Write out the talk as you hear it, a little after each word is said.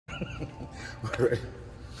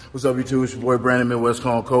What's up, YouTube? It's your boy Brandon,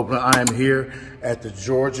 MIDWESTKONG Copeland. I am here at the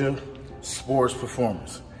Georgia Sports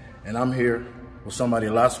Performance, and I'm here with somebody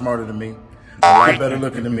a lot smarter than me, a lot better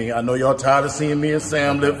looking than me. I know y'all tired of seeing me and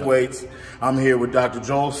Sam lift weights. I'm here with Dr.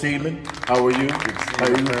 Joel Seidman. How are you? How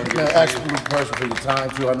are you? Man, actually, person for your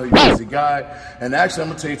time too. I know you're a busy guy, and actually, I'm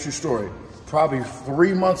gonna tell you a true story. Probably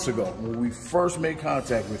 3 months ago, when we first made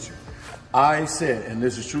contact with you, I said, and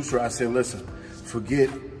this is true story, I said, listen, forget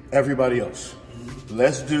everybody else.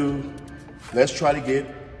 Let's try to get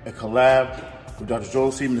a collab with Dr.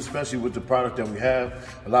 Joel Seidman, especially with the product that we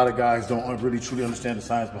have. A lot of guys don't really truly understand the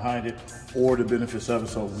science behind it or the benefits of it.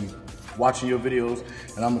 So we watching your videos,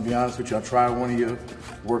 and I'm gonna be honest with you, I tried one of your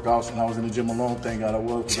workouts and I was in the gym alone, thank God I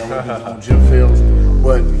was, because I wasn't on gym fails.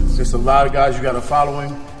 But there's a lot of guys you gotta follow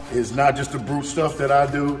him. It's not just the brute stuff that I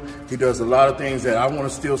do. He does a lot of things that I wanna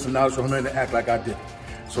steal some knowledge from him and act like I did.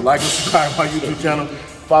 So like and subscribe to my YouTube channel.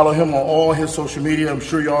 Follow him on all his social media. I'm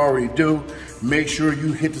sure you already do. Make sure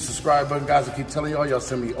you hit the subscribe button, guys. I keep telling y'all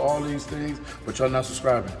send me all these things, but y'all not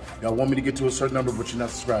subscribing. Y'all want me to get to a certain number, but you're not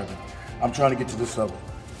subscribing. I'm trying to get to this level,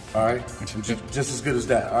 all right? Just as good as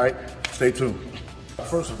that, all right? Stay tuned.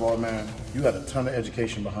 First of all, man, you had a ton of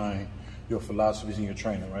education behind your philosophies and your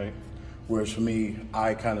training, right? Whereas for me,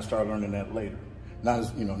 I kind of started learning that later. Not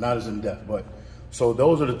as in depth, but so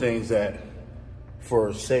those are the things that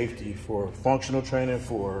for safety, for functional training,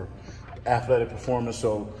 for athletic performance.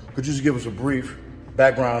 So could you just give us a brief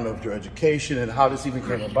background of your education and how this even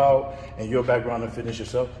came about and your background in fitness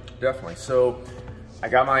yourself? Definitely. So I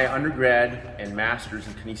got my undergrad and master's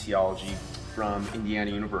in kinesiology from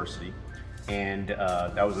Indiana University. And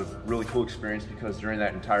that was a really cool experience because during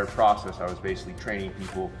that entire process, I was basically training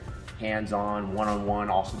people hands-on,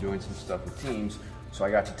 one-on-one, also doing some stuff with teams. So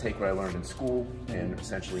I got to take what I learned in school and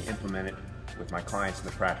essentially implement it with my clients in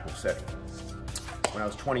the practical setting. When I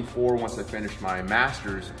was 24, once I finished my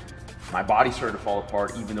master's, my body started to fall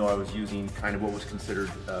apart, even though I was using kind of what was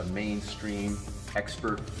considered mainstream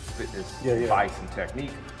expert fitness advice and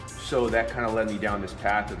technique. So that kind of led me down this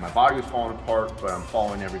path that my body was falling apart, but I'm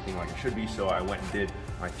following everything like it should be. So I went and did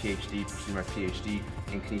my PhD, pursued my PhD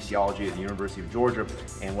in kinesiology at the University of Georgia.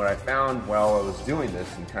 And what I found while I was doing this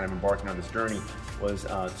and kind of embarking on this journey was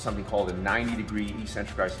something called a 90-degree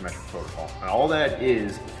eccentric isometric protocol. And all that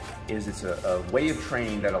is it's a way of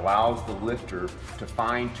training that allows the lifter to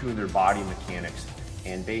fine-tune their body mechanics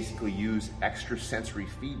and basically use extrasensory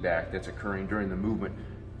feedback that's occurring during the movement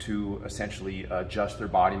to essentially adjust their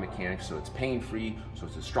body mechanics so it's pain-free, so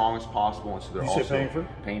it's as strong as possible, and so they're also pain-free.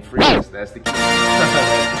 Pain-free. That's the key.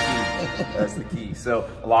 That's the key. So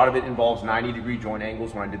a lot of it involves 90-degree joint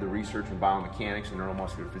angles. When I did the research in biomechanics and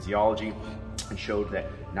neuromuscular physiology, and showed that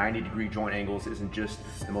 90-degree joint angles isn't just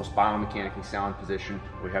the most biomechanically sound position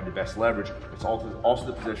where we have the best leverage, it's also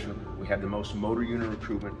the position we have the most motor unit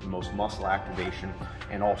recruitment, the most muscle activation,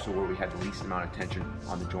 and also where we have the least amount of tension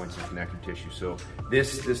on the joints and connective tissue. So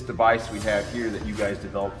this device we have here that you guys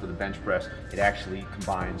developed for the bench press, it actually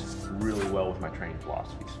combines really well with my training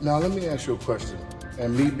philosophies. Now let me ask you a question.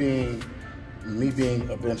 And me being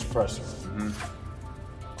a bench presser,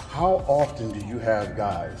 how often do you have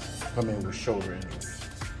guys come in with shoulder injuries?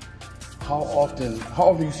 How often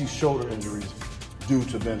do you see shoulder injuries due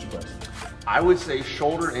to bench press? I would say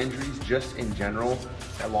shoulder injuries just in general,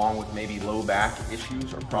 along with maybe low back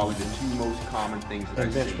issues, are probably the two most common things that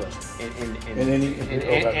I see.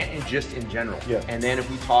 And just in general. Yeah. And then if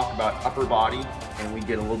we talk about upper body and we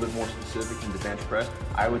get a little bit more specific into bench press,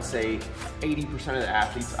 I would say 80% of the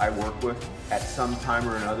athletes I work with at some time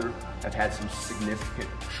or another have had some significant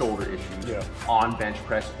shoulder issues on bench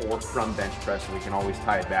press or from bench press, and we can always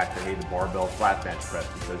tie it back to, hey, the barbell flat bench press,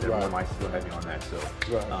 because everyone likes to go heavy on that. So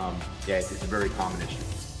yeah, it's a very common issue.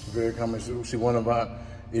 Very common issue. See, one of our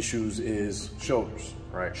issues is shoulders.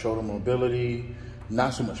 Right. Shoulder mobility,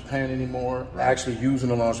 not so much pain anymore. Right. Actually using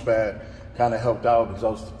the launch pad kind of helped out because I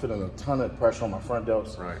was feeling a ton of pressure on my front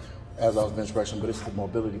delts as I was bench pressing, but it's the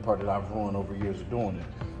mobility part that I've ruined over years of doing it.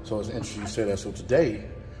 So it's interesting you say that. So today,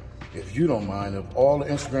 if you don't mind, of all the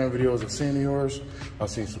Instagram videos I've seen of yours, I've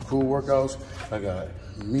seen some cool workouts. I got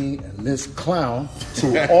me and this clown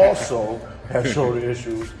who also has shoulder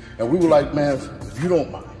issues. And we were like, man, if you don't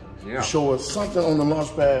mind, show us something on the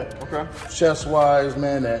launch pad, chest-wise,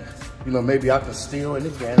 man, that, you know, maybe I can steal and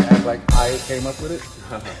again act like I came up with it.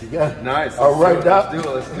 You got it? Nice. All right, Doc.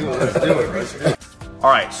 Let's do it. All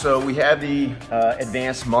right, so we have the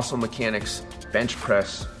advanced muscle mechanics bench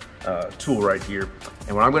press tool right here.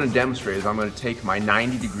 And what I'm going to demonstrate is I'm going to take my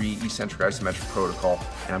 90-degree eccentric isometric protocol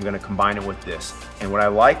and I'm going to combine it with this. And what I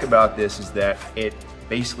like about this is that it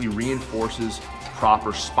basically reinforces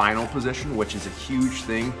proper spinal position, which is a huge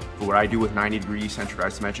thing for what I do with 90-degree eccentric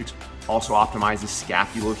isometrics. Also optimizes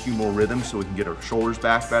scapulohumeral rhythm so we can get our shoulders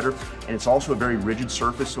back better. And it's also a very rigid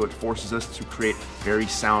surface, so it forces us to create very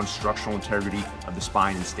sound structural integrity of the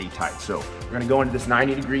spine and stay tight. So we're gonna go into this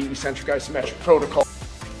 90-degree eccentric isometric protocol.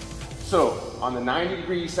 So on the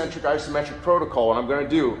 90-degree eccentric isometric protocol, what I'm gonna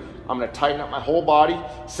do, I'm gonna tighten up my whole body,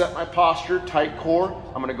 set my posture, tight core.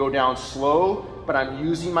 I'm gonna go down slow, but I'm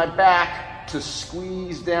using my back to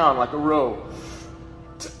squeeze down like a row.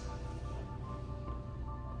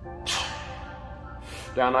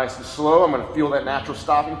 Down nice and slow. I'm gonna feel that natural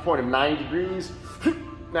stopping point of 90 degrees.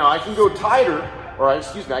 Now I can go tighter, or I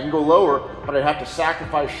can go lower, but I have to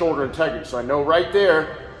sacrifice shoulder integrity. So I know right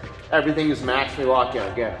there, everything is maximally locked in.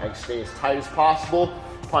 Again, I stay as tight as possible.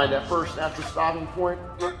 Find that first natural stopping point.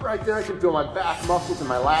 Right there, I can feel my back muscles and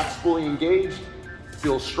my lats fully engaged. It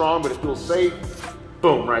feels strong, but it feels safe.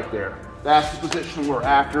 Boom, right there. That's the position we're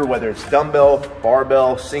after, whether it's dumbbell,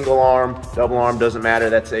 barbell, single arm, double arm, doesn't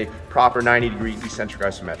matter. That's a proper 90-degree eccentric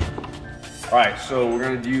isometric. All right, so we're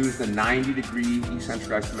gonna use the 90-degree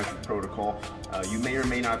eccentric isometric protocol. You may or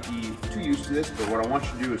may not be too used to this, but what I want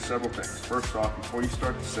you to do is several things. First off, before you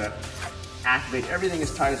start the set, activate everything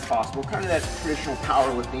as tight as possible, kind of that traditional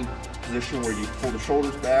powerlifting position where you pull the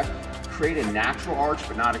shoulders back, create a natural arch,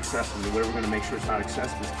 but not excessive. The way we're gonna make sure it's not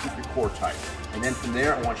excessive is keep your core tight. And then from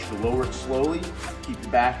there, I want you to lower it slowly, keep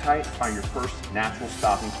your back tight, find your first natural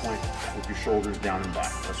stopping point with your shoulders down and back.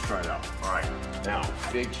 Let's try it out. All right, now,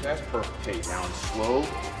 big chest, perfect. Okay, down slow,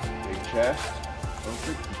 big chest,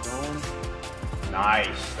 perfect, keep going.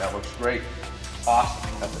 Nice, that looks great.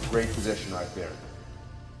 Awesome, that's a great position right there.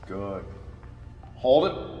 Good. Hold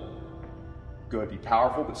it. Good, be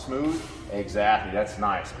powerful but smooth. Exactly, that's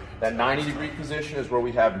nice. That 90-degree position is where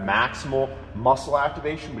we have maximal muscle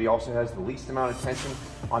activation, but he also has the least amount of tension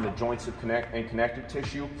on the joints of connective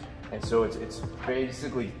tissue. And so it's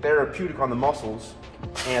basically therapeutic on the muscles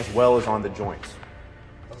as well as on the joints.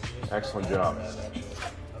 Excellent job.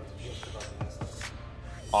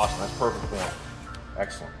 Awesome, that's perfect form.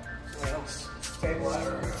 Excellent. So it helps stabilize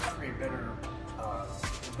or create better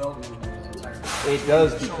development of the entire. It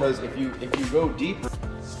does, because if you go deeper.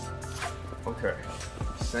 Okay,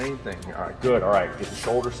 same thing here. All right, good. All right, get the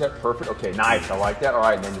shoulder set, perfect. Okay, nice, I like that. All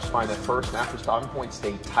right, and then just find that first natural stopping point,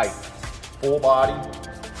 stay tight. Full body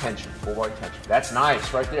tension, full body tension. That's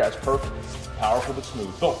nice right there, that's perfect. Powerful but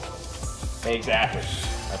smooth. Boom. Exactly,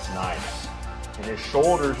 that's nice. And his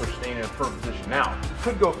shoulders are staying in a perfect position. Now, he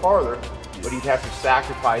could go farther, but he'd have to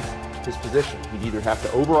sacrifice his position. He'd either have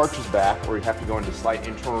to overarch his back, or he'd have to go into slight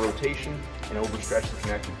internal rotation and overstretch the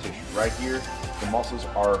connective tissue. Right here, the muscles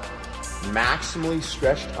are maximally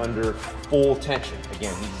stretched under full tension.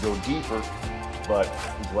 Again, he can go deeper, but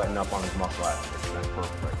he's letting up on his muscle activation. That's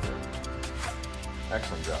perfect right there.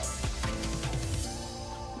 Excellent job.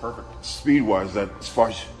 Perfect. Speed-wise, is that as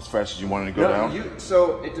fast as you wanted to go down?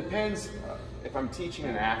 So it depends. If I'm teaching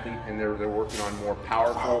an athlete and they're working on more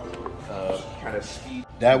powerful kind of speed.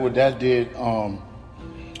 That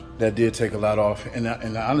did take a lot off, and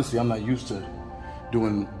honestly, I'm not used to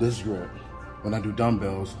doing this grip when I do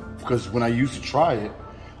dumbbells, because when I used to try it,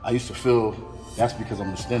 I used to feel that's because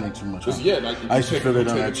I'm extending too much. Yeah, like I used to feel it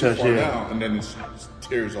on that chest, down, and then it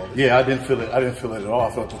tears all. Yeah, I didn't feel it. I didn't feel it at all.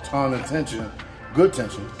 I felt a ton of tension, good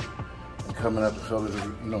tension, and coming up, I felt it,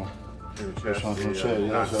 Chest, not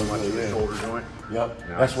so much in the shoulder joint. Yep.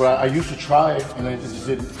 Nice. That's what I used to try it, and it just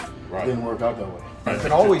didn't work out that way. You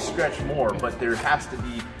can always stretch more, but there has to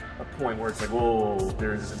be a point where it's like, whoa,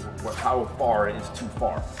 how far is too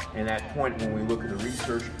far. And that point, when we look at the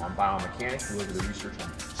research on biomechanics, we look at the research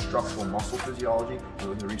on structural muscle physiology, we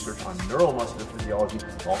look at the research on neuromuscular physiology,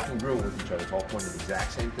 it's all congruent with each other. It's all pointing to the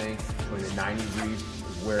exact same thing, showing that 90 degrees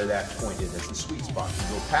is where that point is. That's the sweet spot.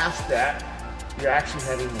 If you go past that, you're actually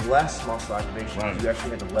having less muscle activation. Right. You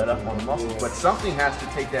actually have to let up on the muscles, but something has to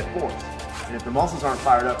take that force. And if the muscles aren't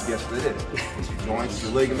fired up, guess what it is? It's your joints,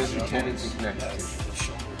 your ligaments, your tendons, and connective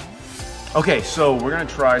tissue. Okay, so we're gonna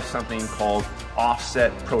try something called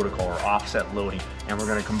offset protocol, or offset loading, and we're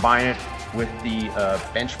gonna combine it with the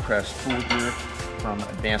bench press tool here from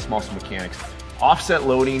Advanced Muscle Mechanics. Offset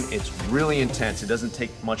loading, it's really intense. It doesn't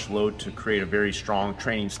take much load to create a very strong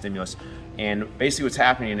training stimulus. And basically what's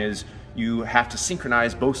happening is you have to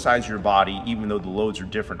synchronize both sides of your body, even though the loads are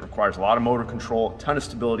different. It requires a lot of motor control, a ton of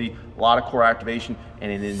stability, a lot of core activation,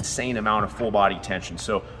 and an insane amount of full body tension.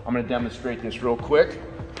 So I'm gonna demonstrate this real quick.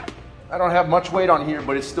 I don't have much weight on here,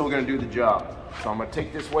 but it's still gonna do the job. So I'm gonna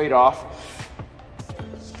take this weight off.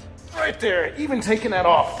 Right there, even taking that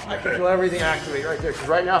off, I can feel everything activate right there. Because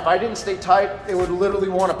right now, if I didn't stay tight, it would literally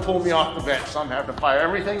want to pull me off the bench. So I'm gonna have to fire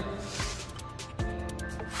everything.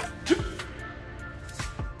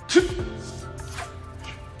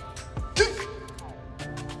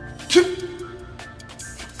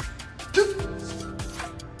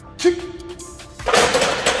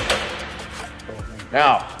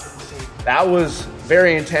 Now, that was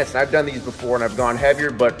very intense. I've done these before and I've gone heavier,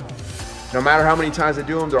 but no matter how many times I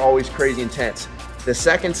do them, they're always crazy intense. The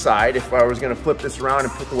second side, if I was gonna flip this around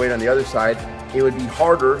and put the weight on the other side, it would be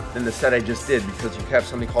harder than the set I just did because you have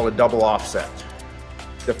something called a double offset.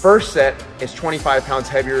 The first set is 25 pounds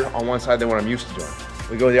heavier on one side than what I'm used to doing.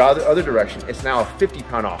 We go the other direction, it's now a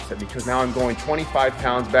 50-pound offset because now I'm going 25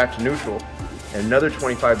 pounds back to neutral and another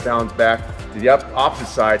 25 pounds back to the opposite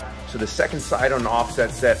side. So the second side on the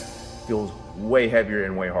offset set feels way heavier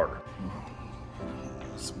and way harder.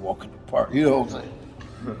 It's walking apart, you know what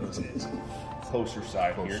I'm saying? Closer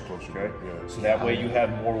side here, closer, okay? yeah. So that way you have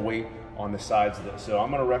more weight on the sides of it. So I'm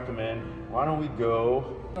gonna recommend, why don't we go,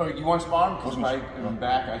 oh, you want some bottom? Because if I'm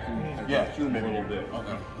back, I can accumulate a little bit.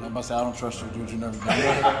 Okay. I'm about to say, I don't trust you, dude. You never done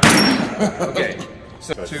it. Okay,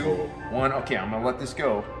 so 2, 1, okay, I'm gonna let this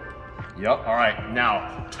go. Yep, all right,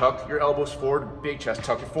 now tuck your elbows forward, big chest,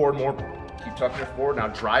 tuck it forward more. Keep tucking it forward. Now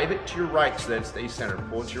drive it to your right so that it stays centered.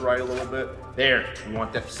 Pull it to your right a little bit. There, you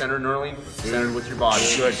want that center knurling, centered with your body.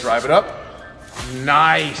 Good, drive it up.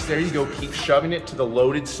 Nice, there you go. Keep shoving it to the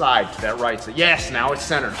loaded side, to that right side. Yes, now it's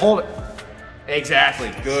centered. Hold it.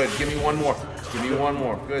 Exactly, good. Give me one more. Give me one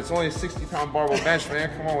more. Good, it's only a 60-pound barbell bench, man.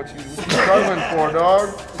 Come on, what you struggling for,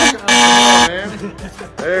 dog? Come on, man.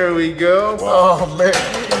 There we go. Oh, man.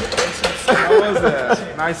 How was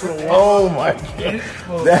that? Nice little walk. Oh, my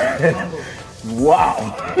God. Wow.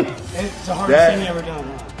 It's the hardest thing you ever done,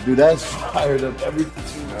 huh? Dude, that's fired up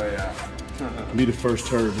everything. Oh, yeah. Be the first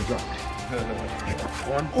turd to drop.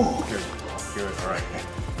 One. Good. All right.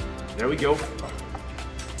 There we go.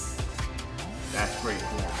 That's great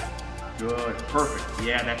form. Good. Perfect.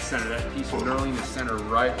 Yeah, that's center. That piece of knurling is center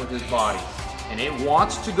right with his body. And it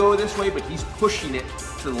wants to go this way, but he's pushing it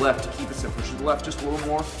to the left to keep it centered. Push to the left just a little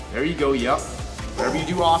more. There you go. Yep. Whenever you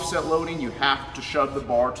do offset loading, you have to shove the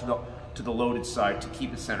bar to the loaded side to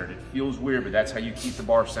keep it centered. It feels weird, but that's how you keep the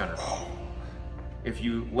bar centered. If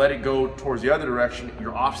you let it go towards the other direction,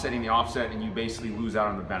 you're offsetting the offset and you basically lose out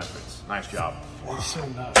on the benefits. Nice job. It's so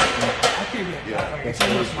nuts. I can't be it's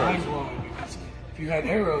almost mind blowing because if you had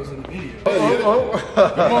arrows in the video.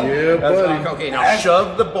 Yeah, buddy. Okay, now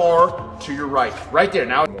shove the bar to your right. Right there,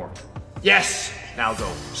 now more. Yes, now go.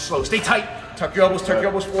 Slow, stay tight. Tuck your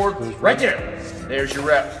elbows forward. Right there. There's your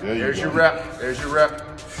rep. There's your rep. There's your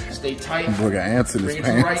rep. Stay tight. Boy, got ants in his Bring it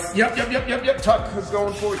to the pants. right. Yep. Tuck,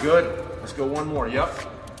 going forward. Good. Let's go one more. Yep.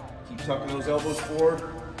 Keep tucking those elbows forward.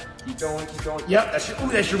 Keep going. Yep.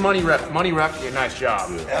 That's your money rep. Money rep. Yeah, nice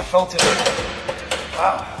job. Yeah, I felt it.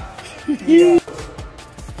 Wow.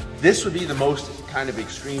 This would be the most kind of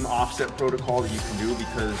extreme offset protocol that you can do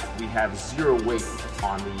because we have zero weight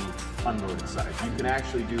on the unloaded side. You can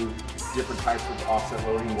actually do different types of offset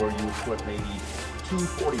loading where you would put maybe 2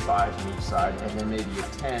 45s on each side and then maybe a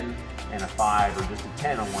 10 and a 5 or just a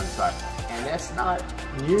 10 on one side. And that's not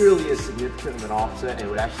nearly as significant of an offset, and it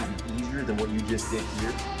would actually be easier than what you just did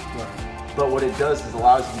here. Right. But what it does is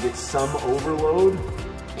allows you to get some overload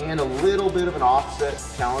and a little bit of an offset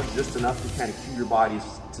challenge, just enough to kind of cue your bodies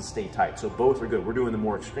to stay tight. So both are good. We're doing the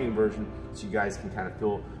more extreme version so you guys can kind of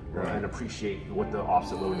feel and appreciate what the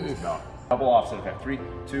offset loading is about. Double offset, okay, 3,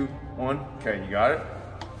 2, 1, okay, you got it?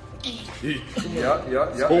 Yep.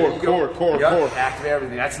 Core. Activate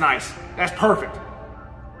everything, that's nice. That's perfect.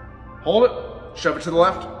 Hold it, shove it to the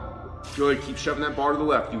left. Good, keep shoving that bar to the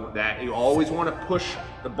left. You always want to push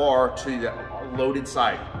the bar to the loaded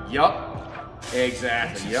side. Yup,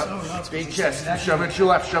 exactly, yep. Big chest, shove it to your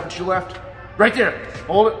left, Right there,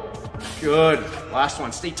 hold it. Good, last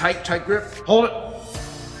one, stay tight grip. Hold it.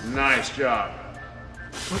 Nice job.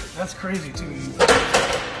 That's crazy too.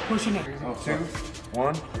 Pushing it. 2,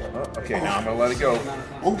 1. Okay, now I'm gonna let it go.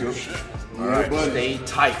 Oh, shit. All right, stay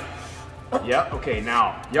tight. Yep, okay,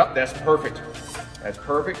 now. Yep, that's perfect.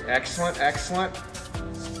 Excellent.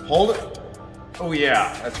 Hold it. Oh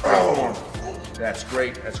yeah, that's great form. That's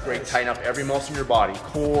great. Tighten up every muscle in your body.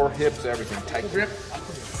 Core, hips, everything. Tight grip.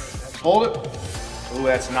 Hold it. Oh,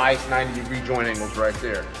 that's nice 90-degree joint angles right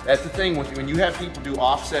there. That's the thing, when you have people do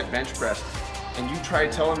offset bench press, and you try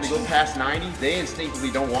to tell them to go past 90, they instinctively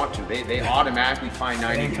don't want to. They automatically find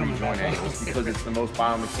 90-degree joint angles because it's the most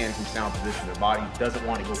biomechanically sound position. Their body doesn't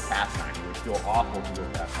want to go past 90. It would feel awful to go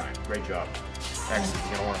past 90. Great job. Excellent.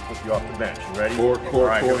 You're going to want to flip you off the bench. You ready? All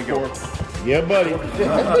right, here we go. Yeah, buddy.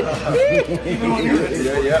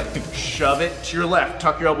 Yeah. Shove it to your left.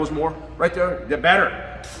 Tuck your elbows more. Right there.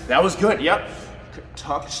 Better. That was good. Yep.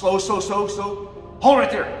 Tuck. Slow. Hold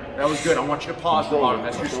right there. That was good. I want you to pause for a bottom.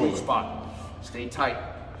 That's your sweet spot. Stay tight.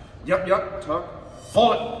 Yup. Tuck.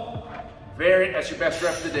 Hold it. That's your best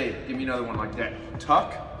rep of the day. Give me another one like that.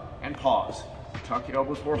 Tuck and pause. Tuck your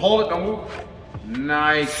elbows forward. Hold it. Don't move.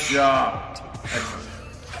 Nice job.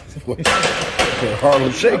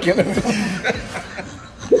 Harlem shaking.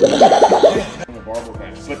 Barbell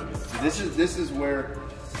bench. But this is where,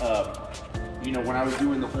 you know, when I was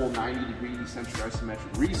doing the whole 90-degree eccentric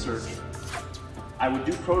isometric research, I would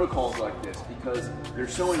do protocols like this because they're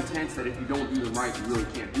so intense that if you don't do them right, you really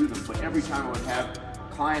can't do them. But every time I would have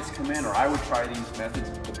clients come in or I would try these methods,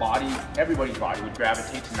 the body, everybody's body would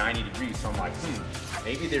gravitate to 90 degrees. So I'm like,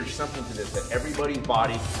 maybe there's something to this, that everybody's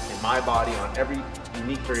body and my body on every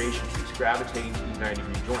unique variation keeps gravitating to these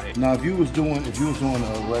 90-degree joints. Now, if you was doing a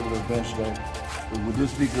regular bench day, would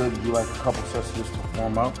this be good to do like a couple sets of this to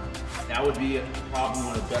warm up? That would be probably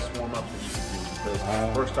one of the best warm-ups that you can do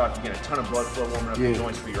because first off, you get a ton of blood flow warming up the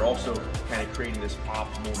joints, but you're also kind of creating this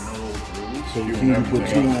optimal neural groove. So you can put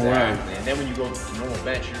two on right. And then when you go to normal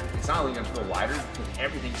bench, it's not only going to feel lighter because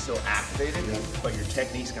everything's still activated, but your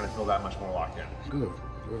technique's going to feel that much more locked in. Good.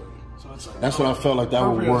 So that's what I felt like that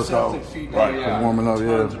would work out. Right, yeah. Warming up,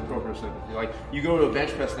 Like you go to a bench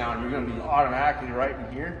press now and you're going to be automatically right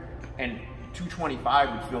in here, and 225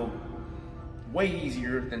 would feel way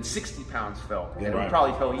easier than 60 pounds felt. And it would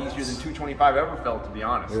probably feel easier than 225 ever felt, to be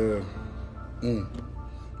honest. Yeah.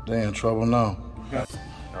 They in trouble now.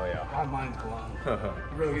 Oh yeah. My mind's blown. It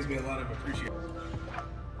really gives me a lot of appreciation.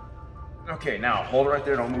 Okay, now hold it right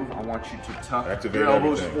there, don't move. I want you to tuck Activate your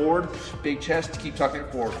elbows everything. forward, big chest, keep tucking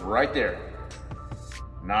it forward, right there.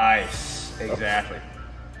 Nice, exactly.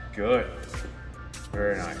 Good,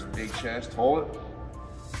 very nice. Big chest, hold it.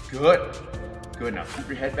 Good, good. Now keep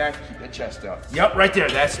your head back, keep that chest up. Yep, right there,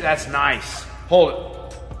 that's nice. Hold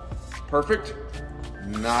it, perfect,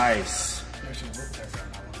 nice.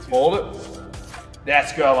 Hold it.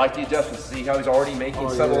 That's good. I like the adjustments. See how he's already making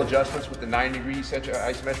subtle adjustments with the 90-degree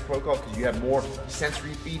isometric protocol because you have more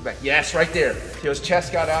sensory feedback. Yes, right there. See his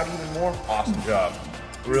chest got out even more. Awesome job.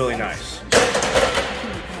 Really nice.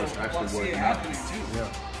 That's actually working out.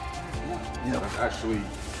 Yeah, that's actually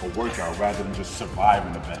a workout rather than just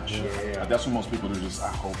surviving the bench. Yeah. That's what most people do. Just I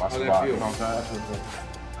hope I survive. You know what I'm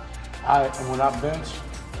saying? And when I bench,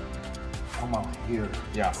 I'm out here.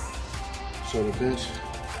 Yeah. So the bench.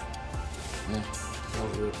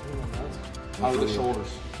 How are the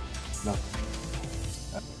shoulders?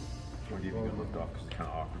 Nothing. I'll give you a good lift off because it's kind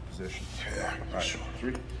of awkward position. Yeah, All right,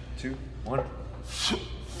 3, 2, 1. All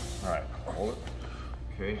right, hold it.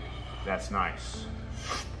 Okay, that's nice.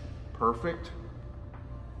 Perfect.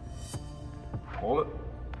 Hold it.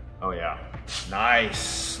 Oh yeah,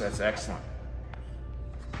 nice. That's excellent.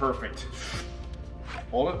 Perfect.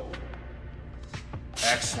 Hold it.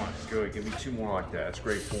 Excellent. Good. Give me 2 more like that. That's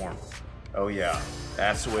great form. Oh yeah,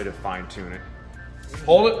 that's the way to fine tune it.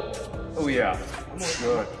 Hold it. Oh yeah.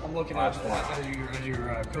 Good. I'm looking at as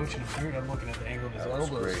you're coaching him here, I'm looking at the angle of his elbows.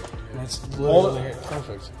 Great. And it's Hold literally it.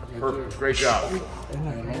 perfect. Perfect. Great job.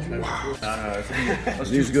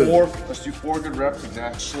 Let's do 4 good reps.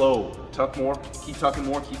 Exactly. Slow. Tuck more. Keep tucking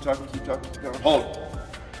more. Keep tucking. Keep tucking. Keep tucking. Hold it.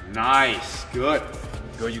 Nice. Good.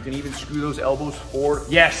 Good. You can even screw those elbows forward.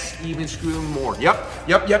 Yes. Even screw them more. Yep.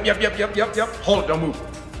 Hold it. Don't move.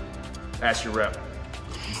 That's your rep.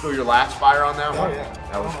 You feel your lats fire on that one? Yeah.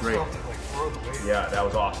 That was great. Yeah, that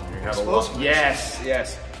was awesome. You're gonna have a lot.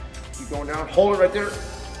 Yes. Keep going down. Hold it right there.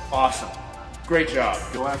 Awesome. Great job.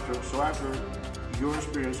 So after your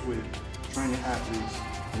experience with training athletes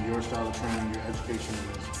and your style of training, your education in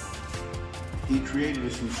this, he created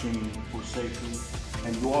this machine for safety.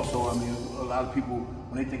 And you also, I mean, a lot of people,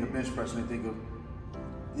 when they think of bench press, they think of,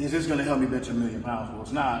 is this gonna help me bench 1,000,000 pounds? Well,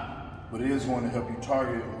 it's not. But it is going to help you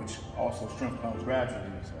target, which also strength comes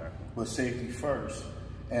gradually, but safety first.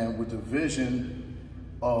 And with the vision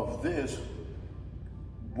of this,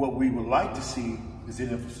 what we would like to see is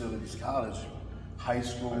it in facilities, college, high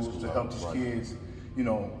schools, to help these kids, you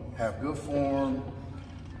know, have good form,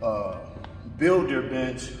 build their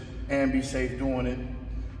bench, and be safe doing it.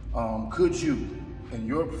 Could you, in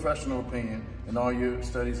your professional opinion, in all your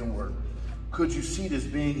studies and work, could you see this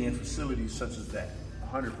being in facilities such as that?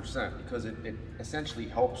 100%, because it essentially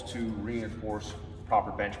helps to reinforce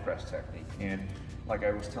proper bench press technique. And like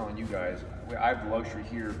I was telling you guys, I have the luxury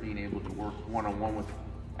here of being able to work one-on-one with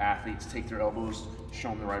athletes, take their elbows, show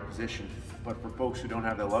them the right position. But for folks who don't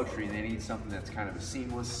have that luxury, they need something that's kind of a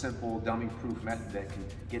seamless, simple, dummy-proof method that can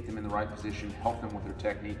get them in the right position, help them with their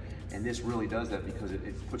technique. And this really does that because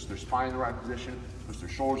it puts their spine in the right position, puts their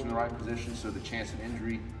shoulders in the right position, so the chance of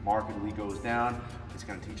injury markedly goes down. It's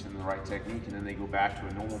going to teach them the right technique, and then they go back to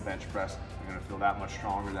a normal bench press. They're going to feel that much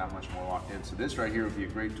stronger, that much more locked in. So this right here would be a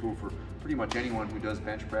great tool for pretty much anyone who does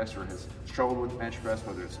bench press or has struggled with bench press,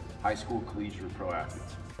 whether it's high school, collegiate, or pro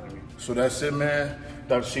athletes. So that's it, man.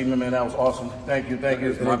 Dr. Sheeman, man, that was awesome. Thank you, thank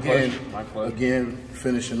you. And My again, pleasure. My pleasure. again,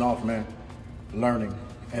 finishing off, man, learning.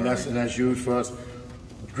 And that's huge for us.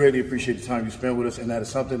 Greatly appreciate the time you spent with us, and that is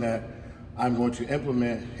something that I'm going to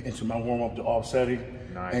implement into my warm-up to off setting.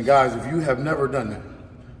 Nice. And guys, if you have never done that,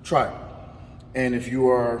 try it. And if you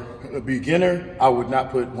are a beginner, I would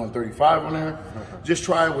not put 135 on there. Just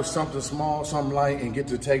try it with something small, something light, and get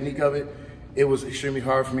the technique of it. It was extremely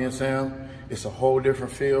hard for me and Sam. It's a whole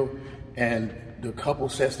different feel. And the couple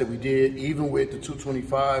sets that we did, even with the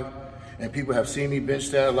 225, and people have seen me bench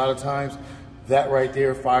that a lot of times, that right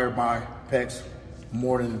there fired my pecs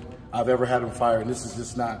more than I've ever had them fired. And this is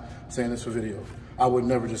just not saying this for video. I would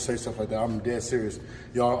never just say stuff like that. I'm dead serious.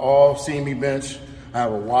 Y'all all seen me bench. I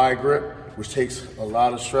have a wide grip, which takes a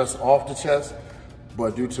lot of stress off the chest,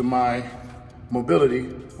 but due to my mobility,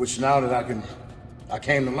 which now that I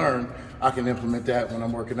came to learn, I can implement that when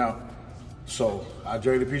I'm working out. So I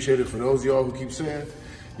greatly appreciate it. For those of y'all who keep saying,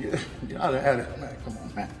 yeah, I'd have added, man, come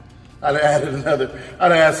on, man. I'd have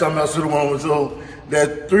added something else to the one with so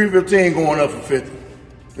that 315 going up for 50.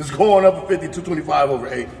 It's going up for 50, 225 over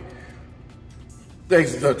 80.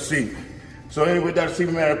 Thanks, Dr. C. So anyway, Dr. C,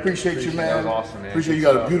 man, I appreciate you, man. That was awesome, man. Appreciate you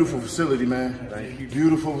got a beautiful facility, man. Thank you.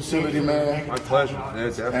 Beautiful facility, man. My pleasure. Yeah,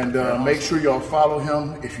 definitely. And make sure y'all follow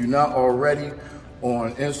him if you're not already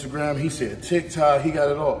on Instagram. He said TikTok, he got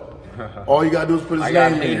it all. All you gotta do is put his I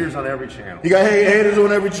got name in. haters on every channel. You got haters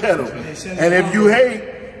on every channel. And if you hate,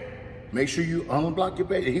 make sure you unblock your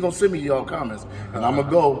page. He gonna send me y'all comments, and I'm gonna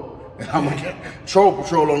go and I'm gonna get troll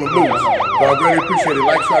patrol on the loose. So I greatly appreciate it.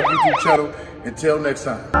 Like, subscribe to YouTube channel. Until next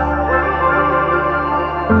time.